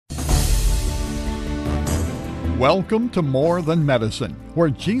Welcome to More Than Medicine, where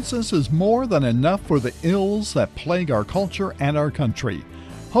Jesus is more than enough for the ills that plague our culture and our country.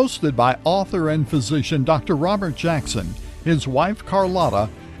 Hosted by author and physician Dr. Robert Jackson, his wife Carlotta,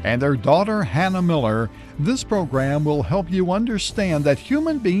 and their daughter Hannah Miller, this program will help you understand that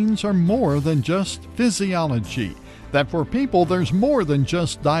human beings are more than just physiology, that for people there's more than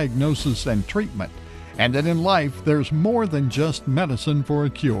just diagnosis and treatment, and that in life there's more than just medicine for a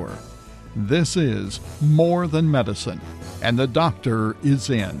cure. This is More Than Medicine, and the doctor is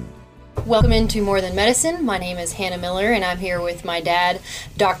in. Welcome into More Than Medicine. My name is Hannah Miller, and I'm here with my dad,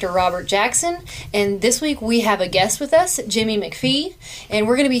 Dr. Robert Jackson. And this week we have a guest with us, Jimmy MacPhee, and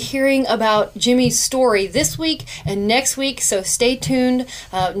we're going to be hearing about Jimmy's story this week and next week. So stay tuned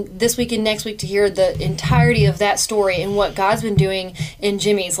this week and next week to hear the entirety of that story and what God's been doing in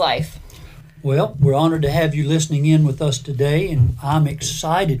Jimmy's life. Well, we're honored to have you listening in with us today, and I'm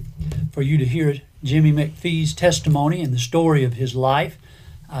excited for you to hear Jimmy MacPhee's testimony and the story of his life.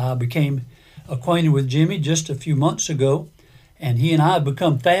 I became acquainted with Jimmy just a few months ago, and he and I have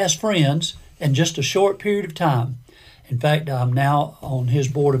become fast friends in just a short period of time. In fact, I'm now on his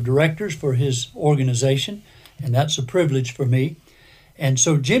board of directors for his organization, and that's a privilege for me. And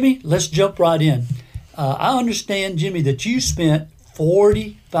so, Jimmy, let's jump right in. I understand, Jimmy, that you spent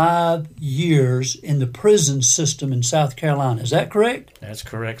 45 years in the prison system in South Carolina. Is that correct? That's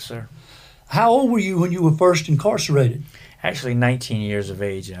correct, sir. How old were you when you were first incarcerated? Actually, 19 years of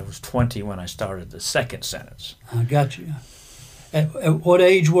age. I was 20 when I started the second sentence. I got you. At what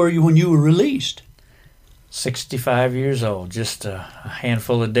age were you when you were released? 65 years old, just a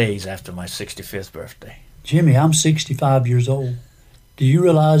handful of days after my 65th birthday. Jimmy, I'm 65 years old. Do you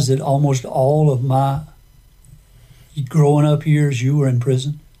realize that almost all of my growing up years you were in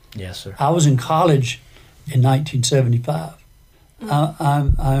prison? Yes, sir. I was in college in 1975.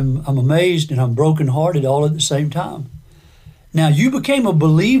 I'm amazed and I'm brokenhearted all at the same time. Now, you became a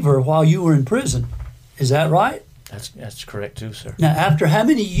believer while you were in prison. Is that right? That's correct too, sir. Now, after how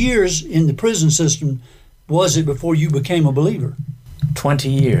many years in the prison system was it before you became a believer? 20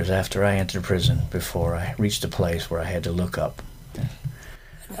 years after I entered prison before I reached a place where I had to look up.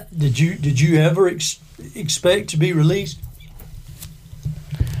 Did you ever expect to be released?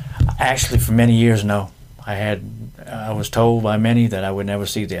 Actually, for many years, no. I was told by many that I would never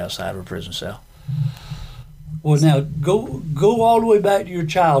see the outside of a prison cell. Well, now, go all the way back to your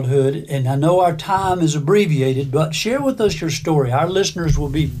childhood, and I know our time is abbreviated, but share with us your story. Our listeners will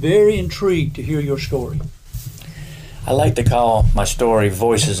be very intrigued to hear your story. I like to call my story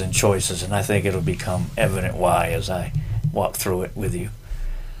Voices and Choices, and I think it'll become evident why as I walk through it with you.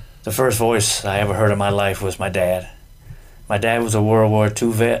 The first voice I ever heard in my life was my dad. My dad was a World War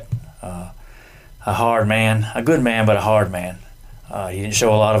II vet, a hard man, a good man, but a hard man. He didn't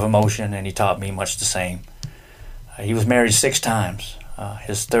show a lot of emotion, and he taught me much the same. He was married 6 times.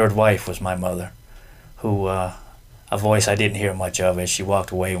 His third wife was my mother, who a voice I didn't hear much of as she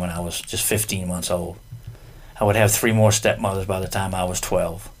walked away when I was just 15 months old. I would have 3 more stepmothers by the time I was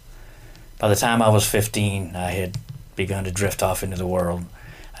 12. By the time I was 15, I had begun to drift off into the world.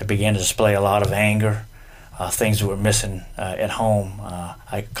 I began to display a lot of anger, things that were missing at home.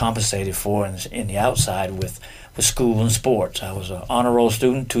 I compensated for in the outside with school and sports. I was an honor roll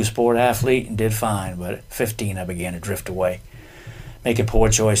student, 2-sport athlete, and did fine, but at 15 I began to drift away, making poor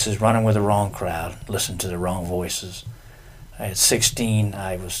choices, running with the wrong crowd, listening to the wrong voices. At 16,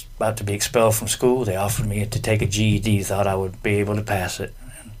 I was about to be expelled from school. They offered me to take a GED, thought I would be able to pass it,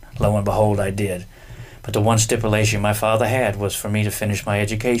 and lo and behold, I did. But the one stipulation my father had was for me to finish my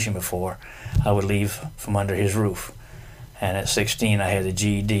education before I would leave from under his roof. And at 16, I had the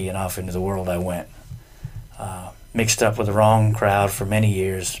GED, and off into the world I went. Mixed up with the wrong crowd for many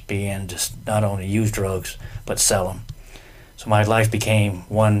years, began to not only use drugs, but sell them. So my life became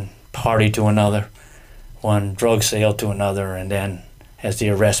one party to another, one drug sale to another, and then, as the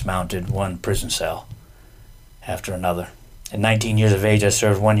arrest mounted, one prison cell after another. At 19 years of age, I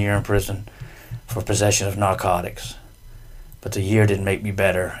served 1 year in prison for possession of narcotics. But the year didn't make me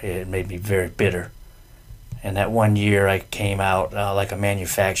better. It made me very bitter. And that 1 year I came out like a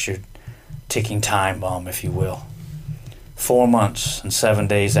manufactured ticking time bomb, if you will. 4 months and 7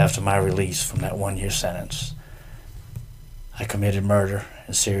 days after my release from that 1 year sentence, I committed murder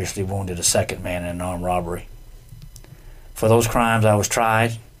and seriously wounded a second man in an armed robbery. For those crimes I was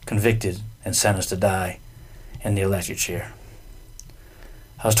tried, convicted, and sentenced to die in the electric chair.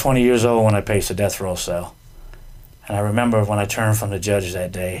 I was 20 years old when I paced a death row cell. And I remember when I turned from the judge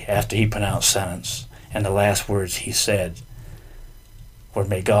that day after he pronounced sentence, and the last words he said were,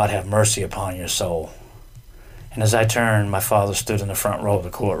 "May God have mercy upon your soul." And as I turned, my father stood in the front row of the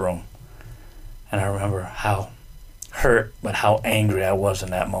courtroom. And I remember how hurt, but how angry I was in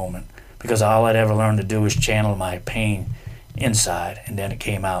that moment, because all I'd ever learned to do was channel my pain inside, and then it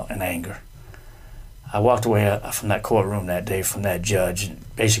came out in anger. I walked away from that courtroom that day, from that judge,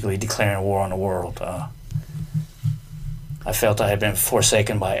 basically declaring war on the world. I felt I had been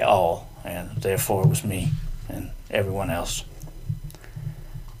forsaken by all, and therefore it was me and everyone else.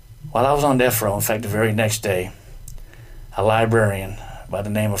 While I was on death row, in fact, the very next day, a librarian by the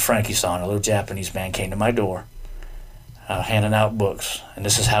name of Frankie-san, a little Japanese man, came to my door, handing out books, and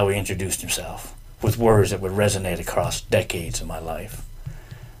this is how he introduced himself, with words that would resonate across decades of my life.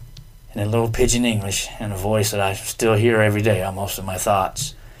 In a little pidgin English, in a voice that I still hear every day, almost in my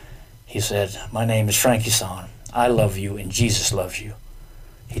thoughts, he said, "My name is Frankie-san. I love you and Jesus loves you.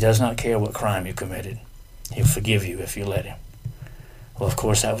 He does not care what crime you committed. He'll forgive you if you let him." Well, of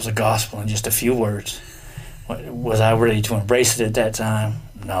course, that was the gospel in just a few words. Was I ready to embrace it at that time?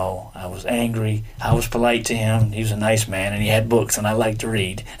 No. I was angry. I was polite to him. He was a nice man, and he had books, and I liked to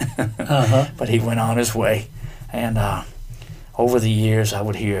read. But he went on his way. And over the years, I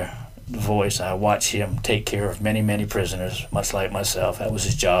would hear the voice. I watched him take care of many, many prisoners, much like myself. That was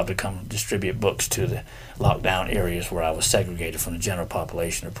his job, to come distribute books to the lockdown areas where I was segregated from the general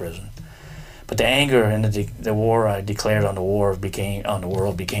population of prison. But the anger and the war I declared on the world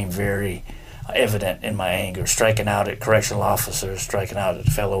became very evident in my anger, striking out at correctional officers, striking out at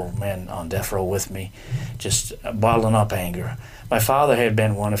fellow men on death row with me, just bottling up anger. My father had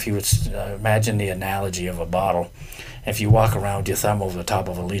been one, if you would imagine the analogy of a bottle. If you walk around with your thumb over the top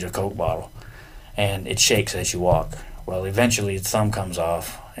of a liter Coke bottle, and it shakes as you walk, well, eventually the thumb comes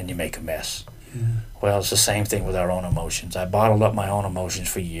off and you make a mess. Yeah. Well, it's the same thing with our own emotions. I bottled up my own emotions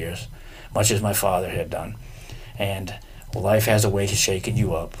for years, much as my father had done. And life has a way of shaking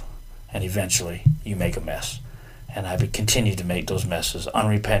you up, and eventually you make a mess. And I would continue to make those messes,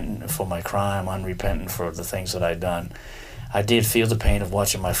 unrepentant for my crime, unrepentant for the things that I'd done. I did feel the pain of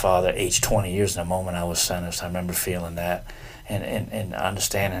watching my father age 20 years in the moment I was sentenced. I remember feeling that and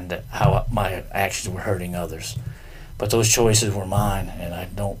understanding that how my actions were hurting others. But those choices were mine, and I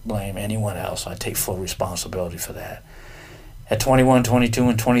don't blame anyone else. I take full responsibility for that. At 21, 22,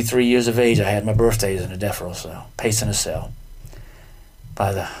 and 23 years of age, I had my birthdays in a death row cell, pacing a cell.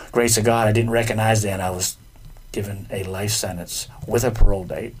 By the grace of God, I didn't recognize then I was given a life sentence with a parole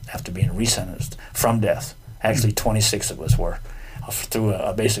date after being resentenced from death. Actually, 26 of us were, through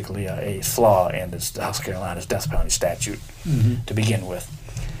basically a flaw in the South Carolina's death penalty statute to begin with.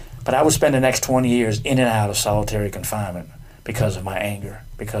 But I would spend the next 20 years in and out of solitary confinement because of my anger,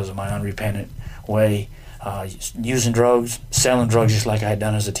 because of my unrepentant way, using drugs, selling drugs just like I had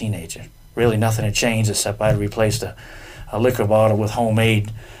done as a teenager. Really nothing had changed except I had replaced a liquor bottle with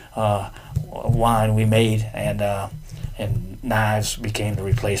homemade wine we made, and knives became the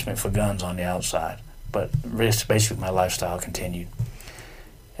replacement for guns on the outside. But basically my lifestyle continued.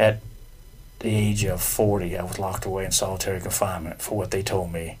 At the age of 40, I was locked away in solitary confinement for what they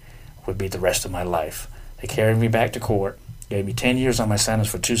told me would be the rest of my life. They carried me back to court, gave me 10 years on my sentence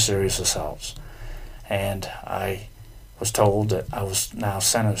for 2 serious assaults. And I was told that I was now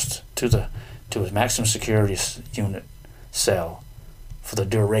sentenced to a maximum security unit cell for the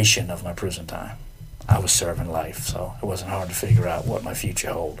duration of my prison time. I was serving life, so it wasn't hard to figure out what my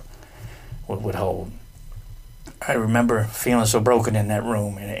future would hold. I remember feeling so broken in that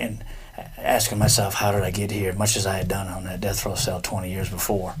room and asking myself, how did I get here, much as I had done on that death row cell 20 years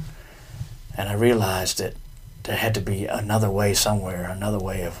before. And I realized that there had to be another way somewhere, another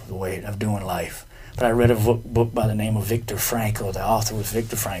way of doing life. But I read a book by the name of Viktor Frankl. The author was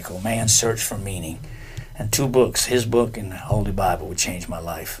Viktor Frankl, Man's Search for Meaning. And 2 books, his book and the Holy Bible, would change my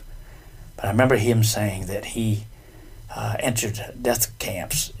life. But I remember him saying that he entered death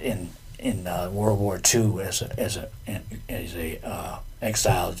camps in World War II as a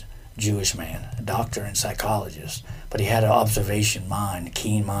exiled Jewish man, a doctor and psychologist. But he had an observation mind, a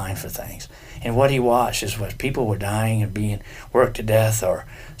keen mind for things. And what he watched is when people were dying and being worked to death or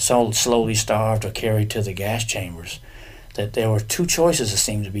so slowly starved or carried to the gas chambers, that there were 2 choices it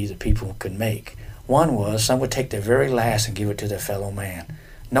seemed to be that people could make. One was some would take their very last and give it to their fellow man,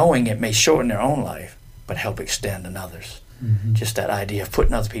 knowing it may shorten their own life, but help extend another's. Just that idea of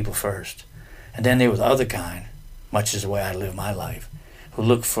putting other people first. And then there was the other kind, much as the way I live my life, who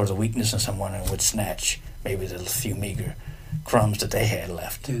looked for the weakness in someone and would snatch maybe the few meager crumbs that they had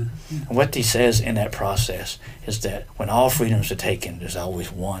left. And what he says in that process is that when all freedoms are taken, there's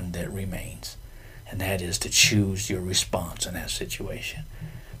always one that remains, and that is to choose your response in that situation.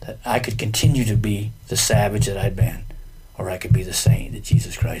 That I could continue to be the savage that I'd been, or I could be the saint that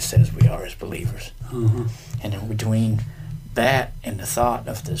Jesus Christ says we are as believers. And in between that and the thought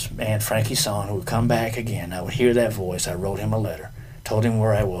of this man, Frankie Son, who would come back again, I would hear that voice. I wrote him a letter, told him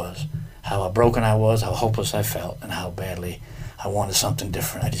where I was, how broken I was, how hopeless I felt, and how badly I wanted something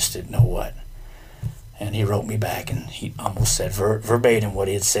different. I just didn't know what. And he wrote me back, and he almost said verbatim what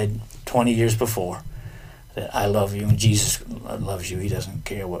he had said 20 years before, that I love you and Jesus loves you. He doesn't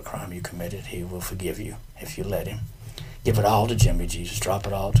care what crime you committed. He will forgive you if you let him. Give it all to Jimmy, Jesus. Drop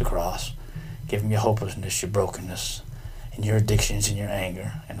it all at the cross. Give him your hopelessness, your brokenness, and your addictions and your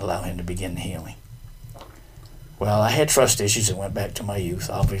anger, and allow him to begin the healing. Well, I had trust issues that went back to my youth.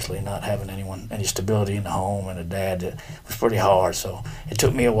 Obviously, not having any stability in the home, and a dad that was pretty hard. So it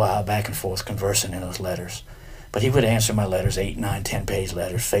took me a while back and forth conversing in those letters. But he would answer my letters, 8, 9, 10-page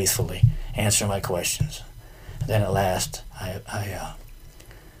letters, faithfully, answer my questions. And then at last, I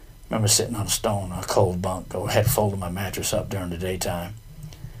remember sitting on a stone, a cold bunk, or had folded my mattress up during the daytime.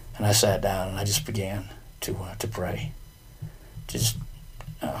 And I sat down and I just began to pray. Just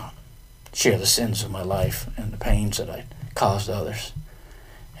share the sins of my life and the pains that I caused others.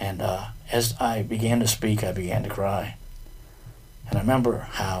 And as I began to speak, I began to cry. And I remember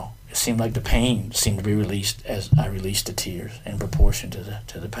how it seemed like the pain seemed to be released as I released the tears in proportion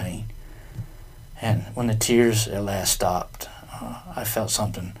to the pain. And when the tears at last stopped, I felt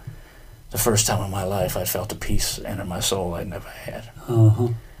something. The first time in my life, I felt a peace enter my soul I'd never had. Uh-huh.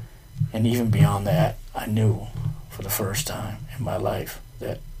 And even beyond that, I knew for the first time in my life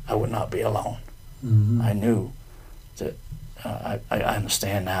that I would not be alone. Mm-hmm. I knew that I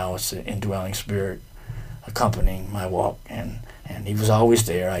understand now it's the indwelling spirit accompanying my walk, and he was always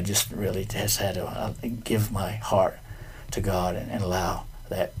there. I just really just had to give my heart to God and allow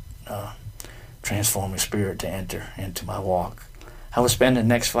that transforming spirit to enter into my walk. I would spend the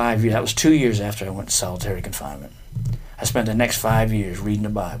next 5 years, that was 2 years after I went to solitary confinement. I spent the next 5 years reading the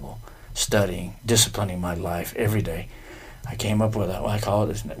Bible, studying, disciplining my life every day. I came up with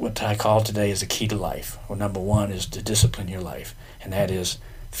what I call today is a key to life. Well, number one is to discipline your life, and that is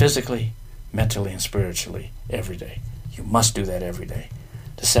physically, mentally, and spiritually every day. You must do that every day.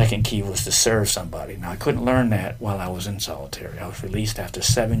 The second key was to serve somebody. Now, I couldn't learn that while I was in solitary. I was released after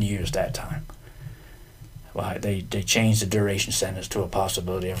 7 years that time. Well, they changed the duration sentence to a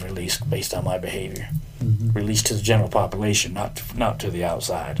possibility of release based on my behavior. Mm-hmm. Release to the general population, not to the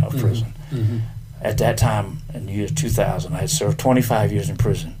outside of prison. Mm-hmm. At that time, in the year 2000, I had served 25 years in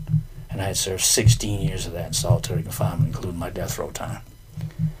prison, and I had served 16 years of that in solitary confinement, including my death row time.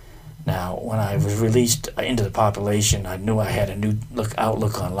 Now, when I was released into the population, I knew I had a new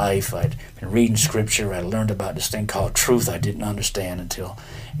outlook on life. I'd been reading scripture. I learned about this thing called truth I didn't understand until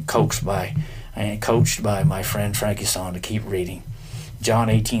coached by my friend Frankie Son to keep reading. John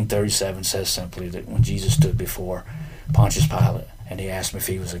 18:37 says simply that when Jesus stood before Pontius Pilate, and he asked him if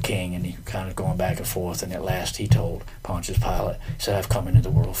he was a king, and he kind of going back and forth, and at last he told Pontius Pilate, he said, I've come into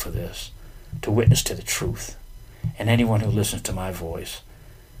the world for this, to witness to the truth. And anyone who listens to my voice,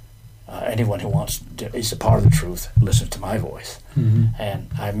 anyone who is a part of the truth, listens to my voice. Mm-hmm. And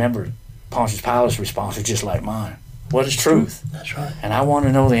I remember Pontius Pilate's response was just like mine. What is truth? That's right. And I wanted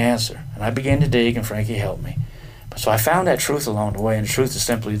to know the answer. And I began to dig, and Frankie helped me. So I found that truth along the way, and the truth is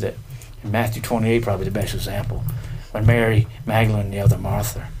simply that in Matthew 28, probably the best example, when Mary Magdalene and the other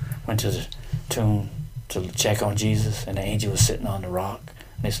Martha went to the tomb to check on Jesus, and the angel was sitting on the rock,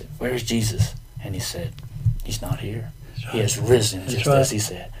 and they said, where's Jesus? And he said, he's not here. Right. He has risen, just as he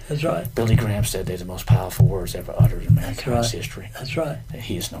said. That's right. Billy Graham said they're the most powerful words ever uttered in mankind's history. That's right. That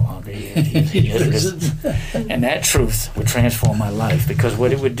he is no longer here. He is risen. And that truth would transform my life, because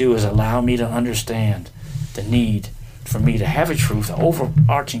what it would do is allow me to understand the need for me to have a truth, an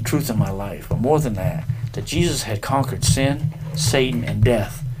overarching truth in my life. But more than that Jesus had conquered sin, Satan, and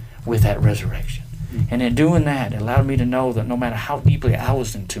death with that resurrection. Mm-hmm. And in doing that, it allowed me to know that no matter how deeply I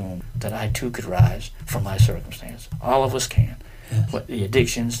was entombed, that I too could rise from my circumstance. All of us can. Yes. But the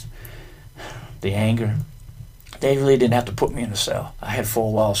addictions, the anger, they really didn't have to put me in a cell. I had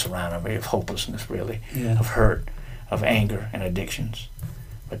 4 walls surrounding me of hopelessness, really, of hurt, of anger, and addictions.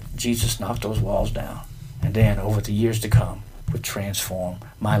 But Jesus knocked those walls down. And then, over the years to come, would transform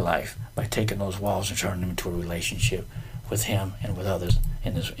my life by taking those walls and turning them into a relationship with Him and with others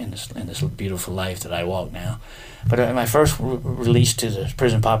in this beautiful life that I walk now. But in my first release to the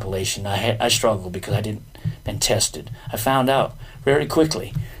prison population, I struggled because I didn't been tested. I found out very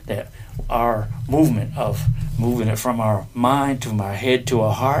quickly that our moving it from our mind to our head to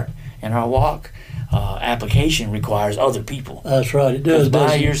our heart and our walk, application requires other people. That's right, it does.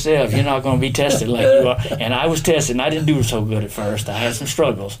 By yourself, you're not going to be tested like you are. And I was tested, and I didn't do so good at first. I had some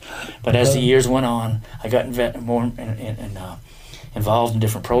struggles, but as the years went on, I got more involved in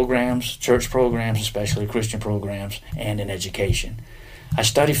different programs, church programs, especially Christian programs, and in education. I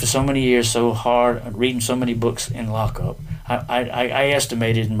studied for so many years, so hard, reading so many books in lockup. I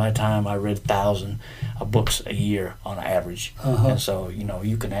estimated in my time I read 1,000 books a year on average, and so you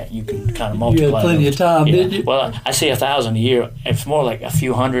can kind of multiply. You had plenty of time, didn't you? Well, I say 1,000 a year. It's more like a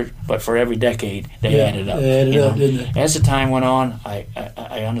few hundred, but for every decade they added up. They added up, didn't they? As the time went on,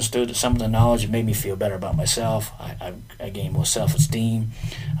 I understood that some of the knowledge made me feel better about myself. I gained more self-esteem,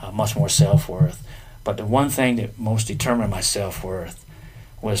 much more self-worth. But the one thing that most determined my self-worth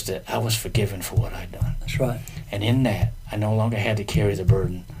was that I was forgiven for what I'd done. That's right. And in that, I no longer had to carry the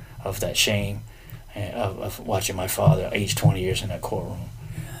burden of that shame, of watching my father age 20 years in that courtroom,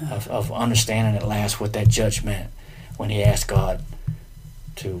 of understanding at last what that judge meant when he asked God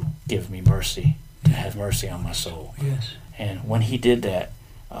to give me mercy, to have mercy on my soul. Yes. And when he did that,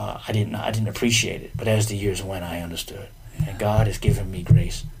 I didn't appreciate it. But as the years went, I understood. Yeah. And God has given me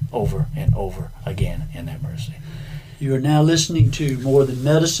grace over and over again in that mercy. You are now listening to More Than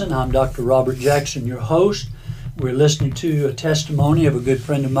Medicine. I'm Dr. Robert Jackson, your host. We're listening to a testimony of a good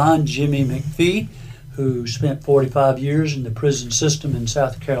friend of mine, Jimmy MacPhee, who spent 45 years in the prison system in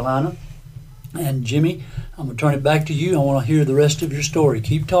South Carolina. And Jimmy, I'm going to turn it back to you. I want to hear the rest of your story.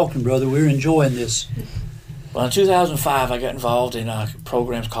 Keep talking, brother. We're enjoying this. Well, in 2005, I got involved in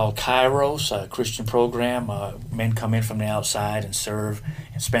programs called Kairos, a Christian program. Men come in from the outside and serve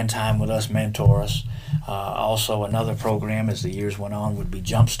and spend time with us, mentor us. Also, another program as the years went on would be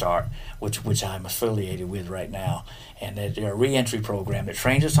Jumpstart, which I'm affiliated with right now. And they're a re-entry program that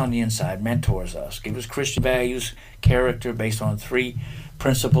trains us on the inside, mentors us, gives us Christian values, character based on 3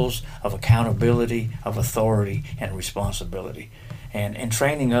 principles of accountability, of authority, and responsibility. And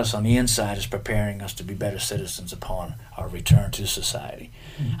training us on the inside is preparing us to be better citizens upon our return to society.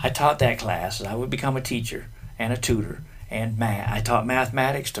 Mm-hmm. I taught that class, and I would become a teacher and a tutor. And I taught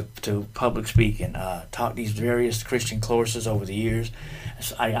mathematics to public speaking, taught these various Christian courses over the years.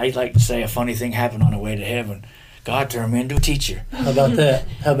 I like to say a funny thing happened on the way to heaven. God turned me into a teacher. How about that?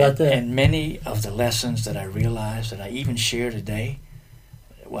 And many of the lessons that I realized that I even share today,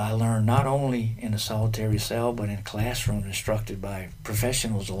 well, I learned not only in a solitary cell, but in a classroom instructed by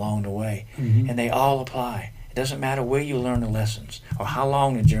professionals along the way. Mm-hmm. And they all apply. It doesn't matter where you learn the lessons or how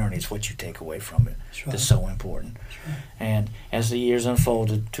long the journey, it's what you take away from it. That's so important. Right. And as the years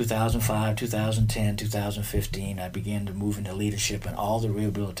unfolded, 2005, 2010, 2015, I began to move into leadership in all the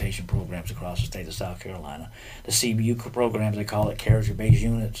rehabilitation programs across the state of South Carolina. The CBU programs, they call it character-based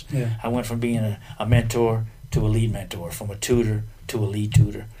units. Yeah. I went from being a mentor to a lead mentor, from a tutor to a lead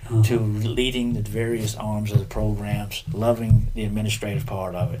tutor, to leading the various arms of the programs, loving the administrative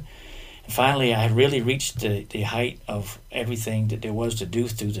part of it. And finally, I had really reached the height of everything that there was to do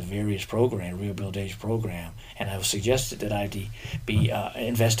through the various rehabilitation program, and I was suggested that I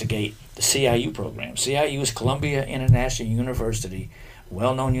investigate the CIU program. CIU is Columbia International University,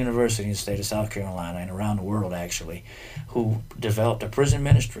 well-known university in the state of South Carolina and around the world, actually, who developed a prison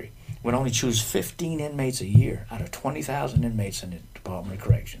ministry. Would only choose 15 inmates a year out of 20,000 inmates in the Department of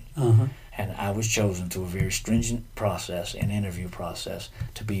Corrections. Uh-huh. And I was chosen through a very stringent process, an interview process,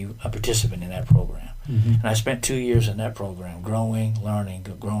 to be a participant in that program. Mm-hmm. And I spent 2 years in that program, growing, learning,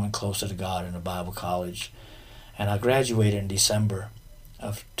 growing closer to God in a Bible college. And I graduated in December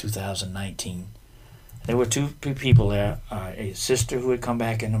of 2019. There were 2 people there, a sister who had come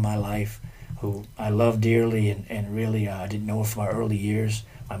back into my life, who I loved dearly and really I didn't know her from my early years.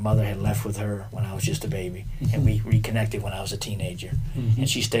 My mother had left with her when I was just a baby, mm-hmm. and we reconnected when I was a teenager. Mm-hmm. And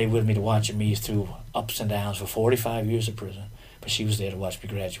she stayed with me to watch me through ups and downs for 45 years of prison, but she was there to watch me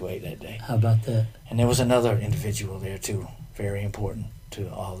graduate that day. How about that? And there was another individual there too, very important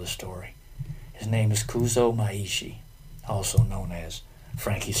to all the story. His name is Kuzo Maishi, also known as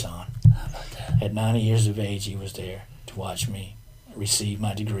Frankie San. How about that? At 90 years of age, he was there to watch me receive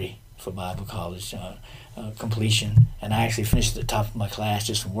my degree for Bible college completion, and I actually finished at the top of my class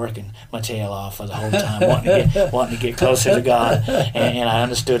just from working my tail off for the whole time, wanting to get closer to God, and I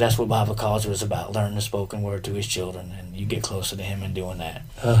understood that's what Bible college was about, learning the spoken word to His children, and you get closer to Him in doing that.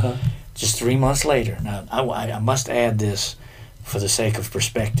 Uh-huh. Just 3 months later, now I must add this for the sake of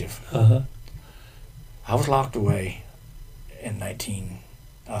perspective. Uh-huh. I was locked away in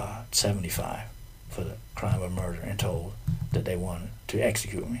 1975 for the crime of murder and told that they wanted to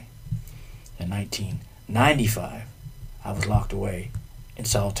execute me. In 1995, I was locked away in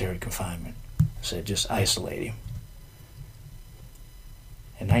solitary confinement. I said, just isolate him.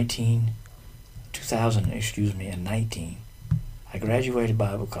 In 19, I graduated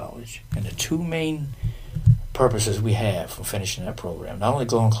Bible college, and the 2 main purposes we have for finishing that program, not only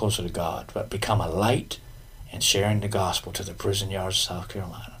growing closer to God, but become a light and sharing the gospel to the prison yards of South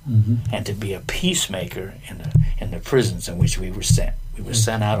Carolina, Mm-hmm. and to be a peacemaker in the prisons in which we were sent. We were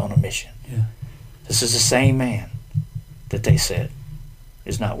sent out on a mission. Yeah. This is the same man that they said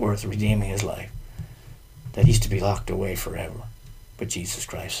is not worth redeeming his life, that he's to be locked away forever. But Jesus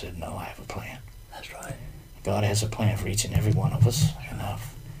Christ said, no, I have a plan. That's right. God has a plan for each and every one of us. And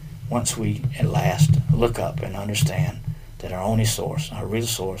once we at last look up and understand that our only source, our real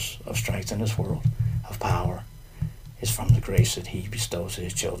source of strength in this world, of power, is from the grace that he bestows to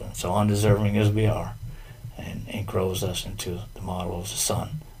his children, so undeserving as we are, and grows us into the model of the Son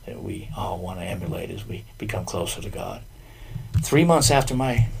that we all want to emulate as we become closer to God. 3 months after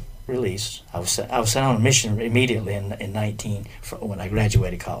my release, I was sent on a mission immediately when I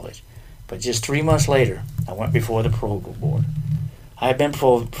graduated college. But just 3 months later, I went before the parole board. I had been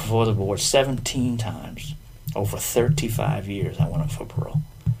before the board 17 times. Over 35 years, I went up for parole.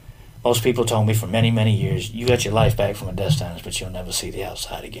 Most people told me for many, many years, you got your life back from a death sentence, but you'll never see the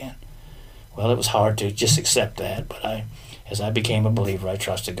outside again. Well, it was hard to just accept that, but as I became a believer, I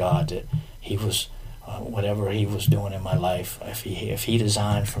trusted God that he was, whatever he was doing in my life, if he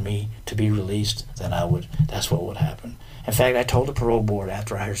designed for me to be released, then that's what would happen. In fact, I told the parole board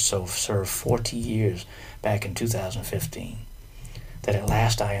after I had served 40 years back in 2015, that at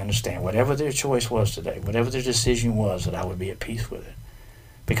last I understand whatever their choice was today, whatever their decision was, that I would be at peace with it.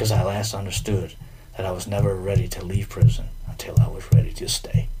 Because I last understood that I was never ready to leave prison until I was ready to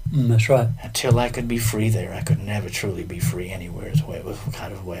stay. That's right. Until I could be free there, I could never truly be free anywhere. Is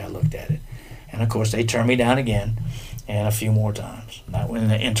kind of the way I looked at it. And of course, they turned me down again, and a few more times. Now, in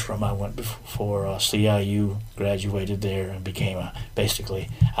the interim, I went for CIU, graduated there, and became basically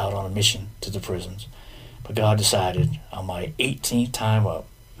out on a mission to the prisons. But God decided on my 18th time up,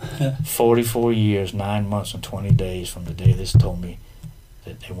 44 years, 9 months, and 20 days from the day this told me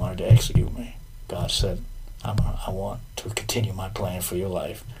that they wanted to execute me, God said, I want to continue my plan for your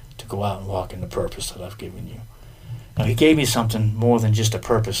life, to go out and walk in the purpose that I've given you. Now, he gave me something more than just a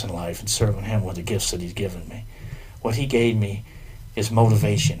purpose in life and serving him with the gifts that he's given me. What he gave me is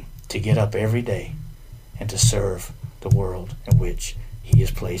motivation to get up every day and to serve the world in which he has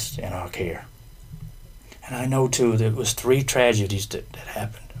placed in our care. And I know, too, that it was 3 tragedies that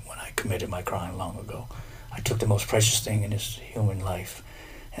happened when I committed my crime long ago. I took the most precious thing in this human life,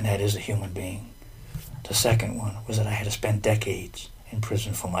 and that is a human being. The second one was that I had to spend decades in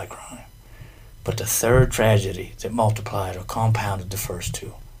prison for my crime. But the third tragedy that multiplied or compounded the first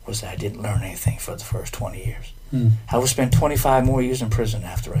 2 was that I didn't learn anything for the first 20 years. I would spend 25 more years in prison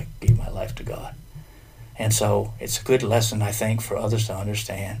after I gave my life to God. And so it's a good lesson, I think, for others to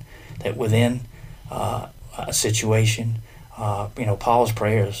understand that within a situation, Paul's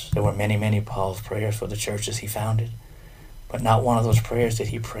prayers, there were many, many Paul's prayers for the churches he founded, but not one of those prayers did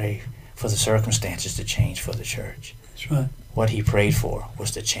he pray for the circumstances to change for the church. That's right. What he prayed for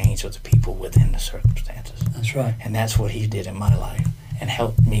was the change of the people within the circumstances. That's right. And that's what he did in my life, and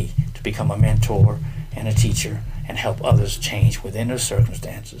helped me to become a mentor and a teacher and help others change within those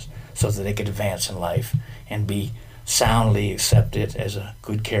circumstances so that they could advance in life and be soundly accepted as a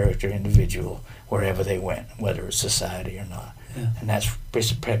good character individual wherever they went, whether it's society or not. Yeah. And that's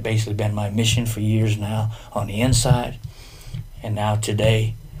basically been my mission for years now on the inside. And now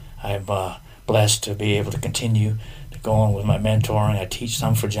today, I'm blessed to be able to continue to go on with my mentoring. I teach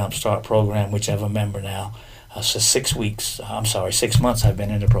some for Jumpstart program, which I have a member now. So 6 months I've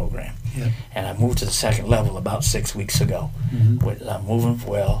been in the program. Yeah. And I moved to the second level about 6 weeks ago. I'm moving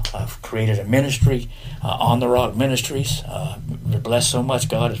well. I've created a ministry, On the Rock Ministries. We're blessed so much.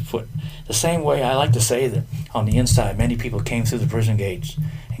 God has put, the same way I like to say that on the inside, many people came through the prison gates.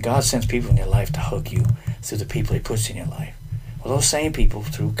 And God sends people in your life to hug you through the people he puts in your life. Well, those same people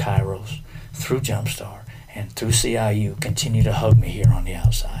through Kairos, through Jumpstart, and through CIU continue to hug me here on the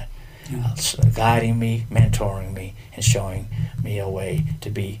outside. Guiding me, mentoring me, and showing me a way to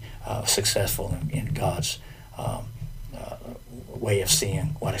be successful in God's way of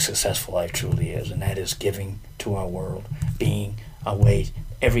seeing what a successful life truly is, and that is giving to our world, being a way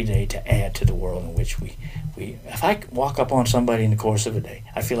every day to add to the world in which we if I walk up on somebody in the course of a day,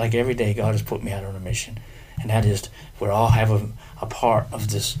 I feel like every day God has put me out on a mission, and that is we all have a part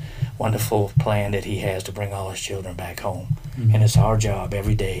of this wonderful plan that he has to bring all his children back home. And it's our job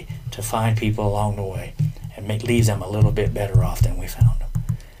every day to find people along the way and leave them a little bit better off than we found them,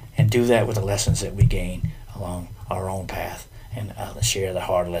 and do that with the lessons that we gain along our own path, and share the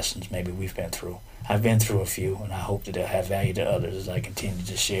hard lessons maybe we've been through. I've been through a few, and I hope that they'll have value to others as I continue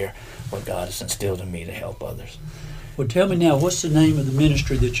to share what God has instilled in me to help others. Well, tell me now, what's the name of the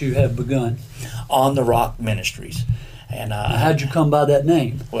ministry that you have begun? On the Rock Ministries. And how'd you come by that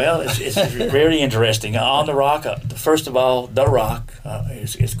name? Well, it's very interesting. On the Rock, first of all, the Rock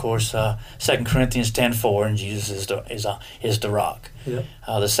is of course 2 Corinthians 10:4, and Jesus is the Rock. Yeah.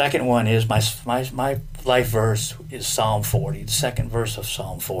 The second one is my life verse is Psalm 40. The second verse of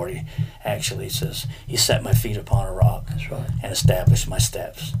Psalm 40 actually says, "He set my feet upon a rock." That's right. And established my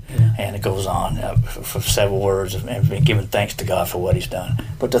steps. Yeah. And it goes on for several words and been giving thanks to God for what He's done.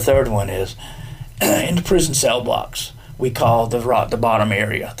 But the third one is in the prison cell blocks. We call the bottom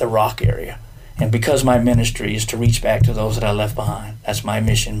area, the rock area. And because my ministry is to reach back to those that I left behind, that's my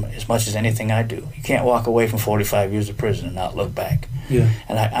mission as much as anything I do. You can't walk away from 45 years of prison and not look back. Yeah.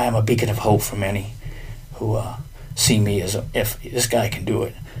 And I am a beacon of hope for many who see me as if this guy can do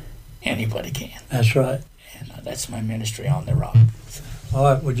it, anybody can. That's right. And that's my ministry on the rock. All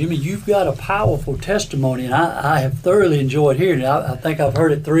right. Well, Jimmy, you've got a powerful testimony, and I have thoroughly enjoyed hearing it. I think I've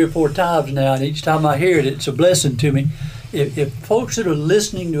heard it 3 or 4 times now, and each time I hear it, it's a blessing to me. If folks that are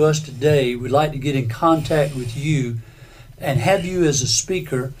listening to us today would like to get in contact with you and have you as a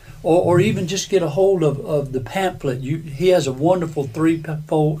speaker, or even just get a hold of the pamphlet, he has a wonderful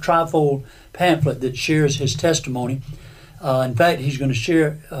trifold pamphlet that shares his testimony. In fact, he's going to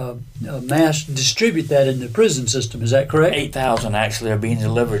share, distribute that in the prison system. Is that correct? 8,000 actually are being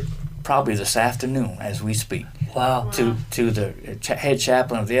delivered probably this afternoon as we speak. Wow. To the head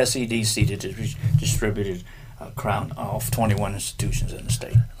chaplain of the SEDC to distribute it off 21 institutions in the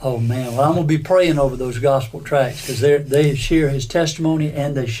state. Oh, man. Well, I'm going to be praying over those gospel tracts because they share his testimony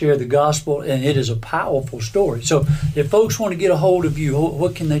and they share the gospel, and it is a powerful story. So if folks want to get a hold of you,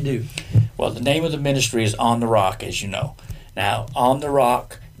 what can they do? Well, the name of the ministry is On the Rock, as you know. Now,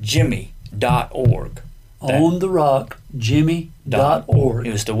 ontherockjimmy.org. ontherockjimmy.org.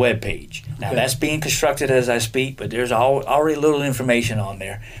 It was the web page. Now, Okay. that's being constructed as I speak, but there's already a little information on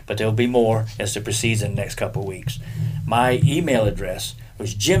there, but there'll be more as it proceeds in the next couple of weeks. My email address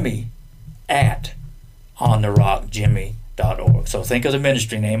was jimmy@ontherockjimmy.org. So think of the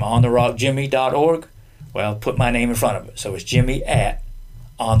ministry name, ontherockjimmy.org. Well, put my name in front of it. So it's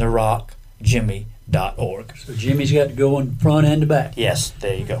jimmy@ontherockjimmy.org. So Jimmy's got to go in front and the back. Yes,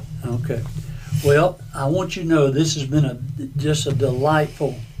 there you go. Okay. Well, I want you to know this has been just a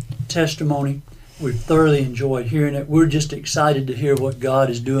delightful testimony. We've thoroughly enjoyed hearing it. We're just excited to hear what God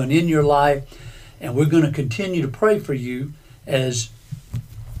is doing in your life, and we're going to continue to pray for you as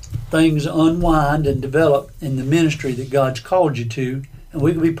things unwind and develop in the ministry that God's called you to. And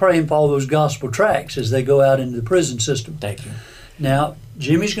we're going to be praying for all those gospel tracts as they go out into the prison system. Thank you. Now,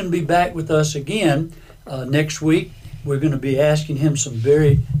 Jimmy's going to be back with us again next week. We're going to be asking him some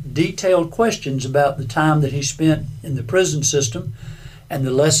very detailed questions about the time that he spent in the prison system and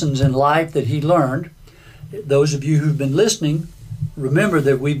the lessons in life that he learned. Those of you who've been listening, remember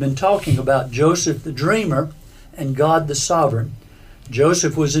that we've been talking about Joseph the dreamer and God the sovereign.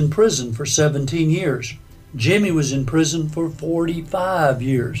 Joseph was in prison for 17 years. Jimmy was in prison for 45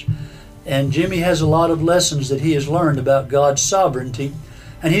 years. And Jimmy has a lot of lessons that he has learned about God's sovereignty,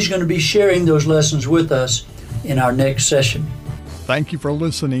 and he's going to be sharing those lessons with us in our next session. Thank you for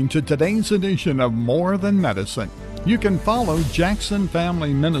listening to today's edition of More Than Medicine. You can follow Jackson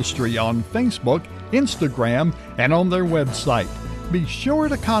Family Ministry on Facebook, Instagram, and on their website. Be sure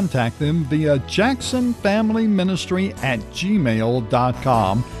to contact them via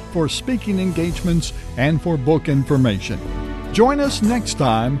jacksonfamilyministry@gmail.com for speaking engagements and for book information. Join us next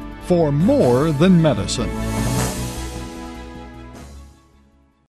time for More Than Medicine.